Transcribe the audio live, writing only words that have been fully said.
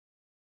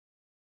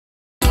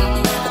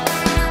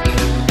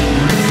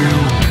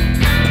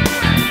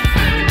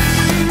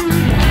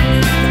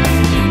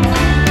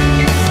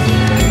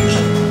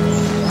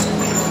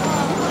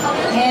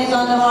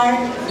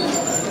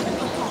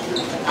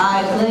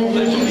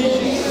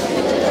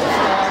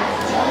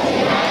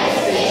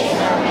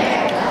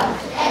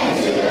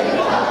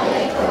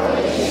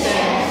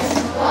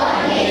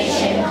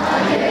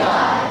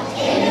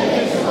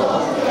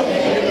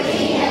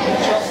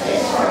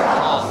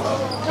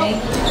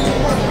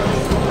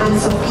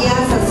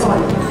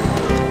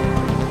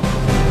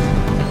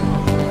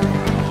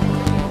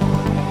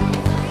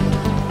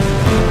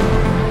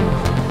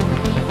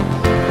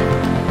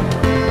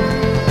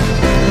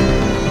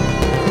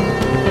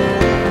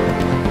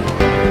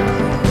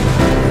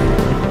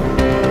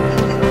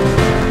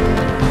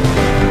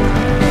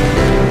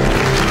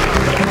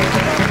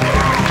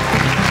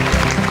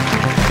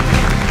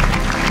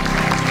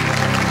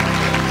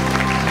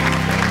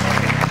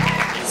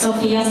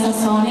Sofia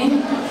Sassone,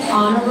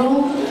 Honor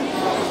Roll,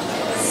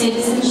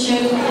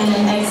 Citizenship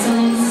and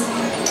Excellence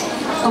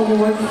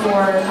Award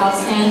for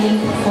Outstanding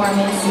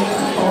Performance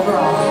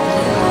Overall.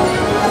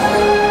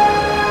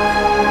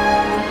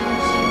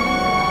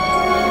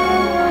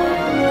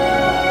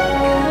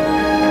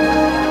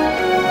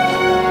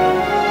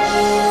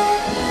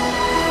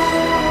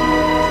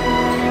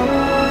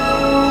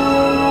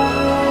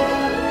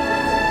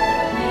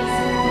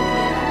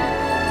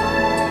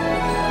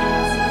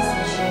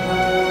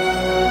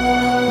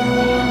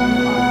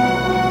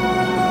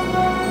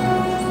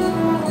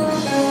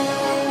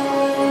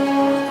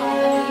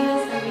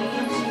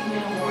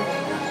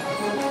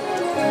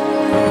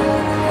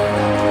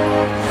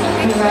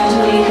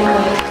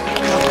 Congratulations.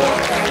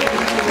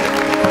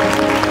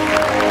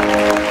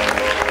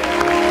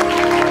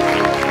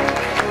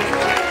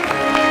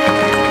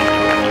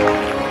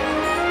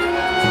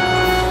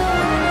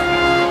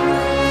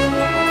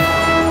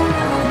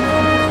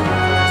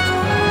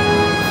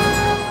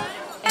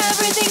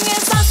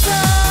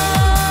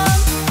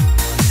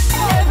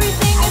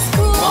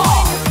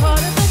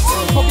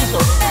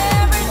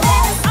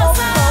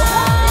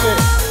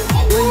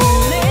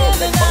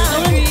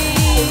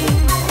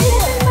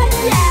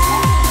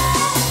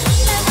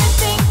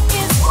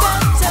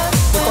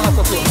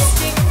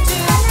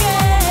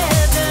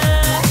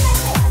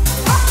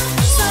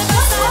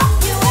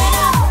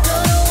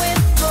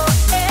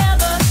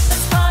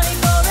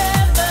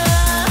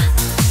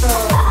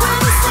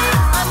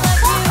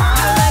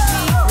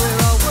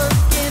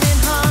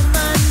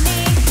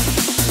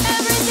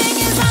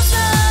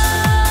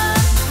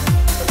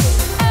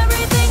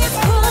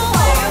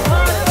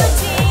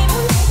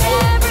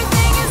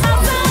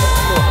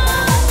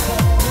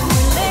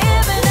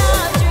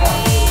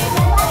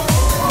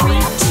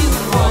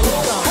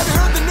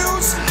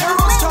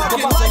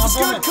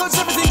 Cause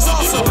everything's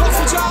awesome. Lots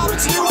of job,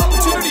 it's a new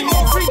opportunity.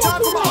 More free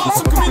time from an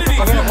awesome community.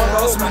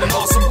 Awesome and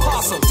awesome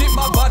possum. Dip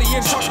my body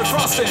in chocolate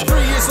frosting. 3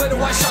 years later,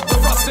 I shot the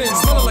frosting.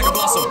 Smelling like a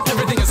blossom.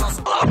 Everything is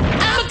awesome.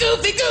 I'm a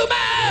goofy goober.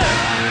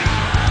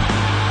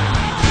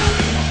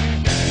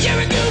 You're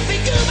a goofy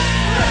goober.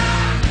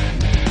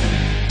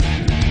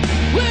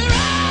 We're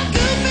all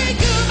goofy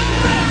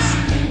goobers.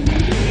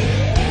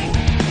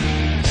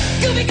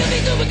 Goofy, goofy,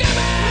 goober,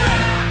 goober.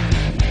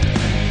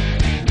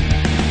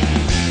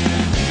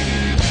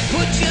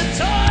 Put your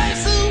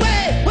toys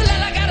away. Well,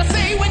 all I gotta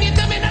say when you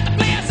tell me not to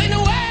play, I say no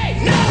way.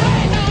 No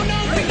way, no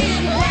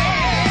freaking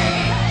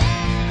way.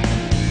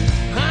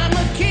 I'm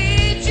a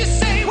kid, you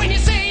say. When you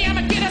say I'm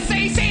a kid, I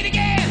say it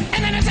again.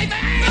 And then I say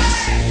thanks.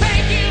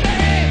 Thank you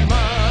very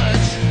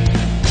much.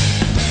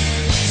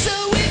 So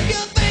if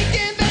you're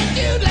thinking that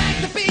you'd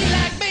like to be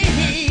like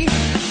me,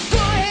 go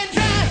ahead,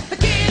 try. The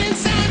kid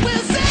inside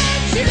will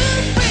set you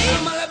free.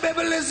 I'm a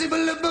baby, Lizzie,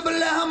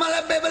 I'm a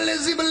baby,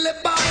 Lizzie,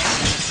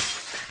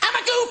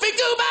 goofy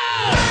goober!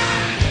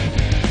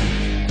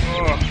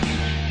 Oh,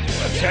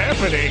 what's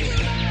happening?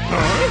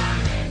 Huh?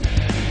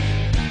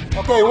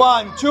 Okay,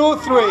 1, 2,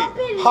 3.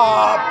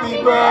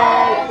 Happy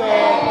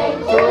birthday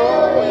to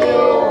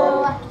you.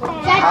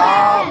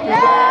 Happy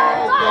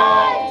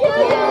birthday to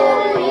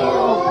you.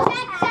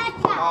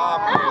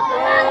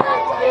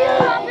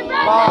 Happy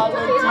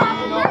birthday,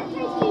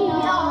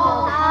 Valentino.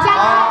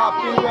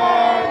 Happy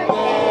birthday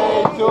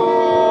to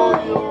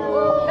you.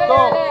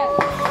 Go,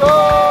 go.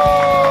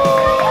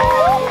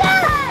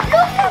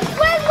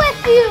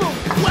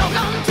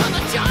 Welcome to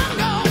the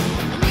jungle.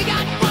 We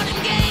got fun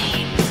and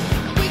games.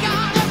 We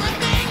got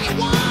everything you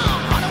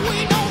want. How do we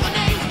know the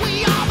names? We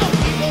are the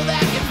people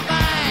that can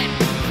find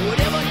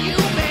whatever you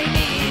may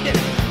need.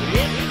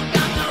 If you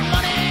got the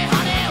money,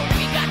 honey,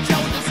 we got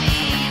your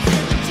disease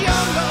in the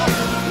jungle.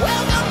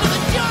 Welcome to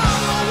the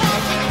jungle.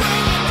 Won't you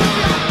bring it to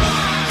your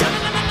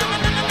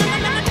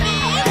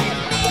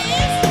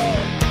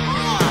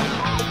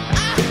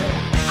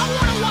I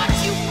wanna watch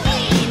you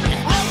bleed.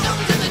 Welcome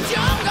to the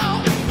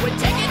jungle. We're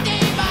taking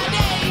day by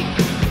day.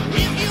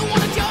 If you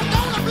want it, you're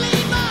gonna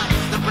bleed, but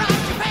the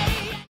price you pay.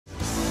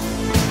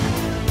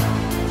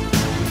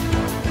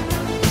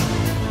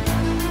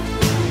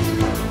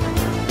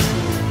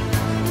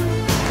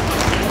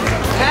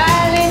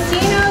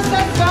 Valentino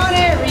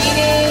Sassone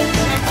reading.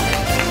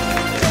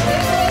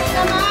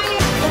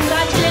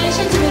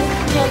 Congratulations, Miss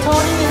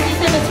Tony, Miss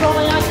Lisa, Miss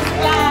Roman, Miss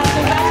Glass.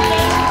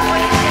 Congratulations.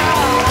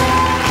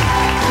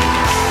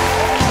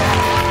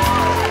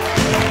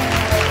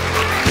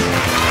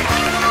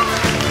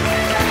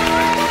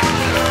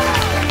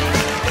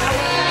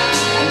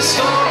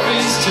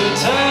 Stories to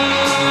tell,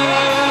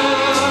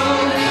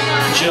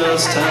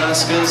 just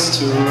ask us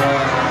to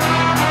write.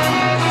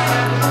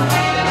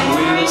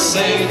 We'll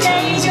say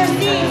tons of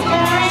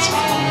things.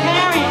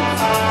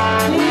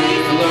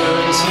 We've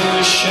learned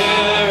to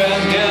share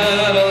and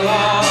get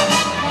along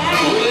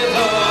with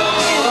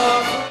all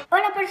of.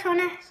 Hola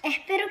personas,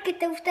 espero que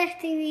te guste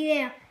este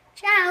video.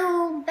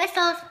 Chao,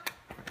 besos.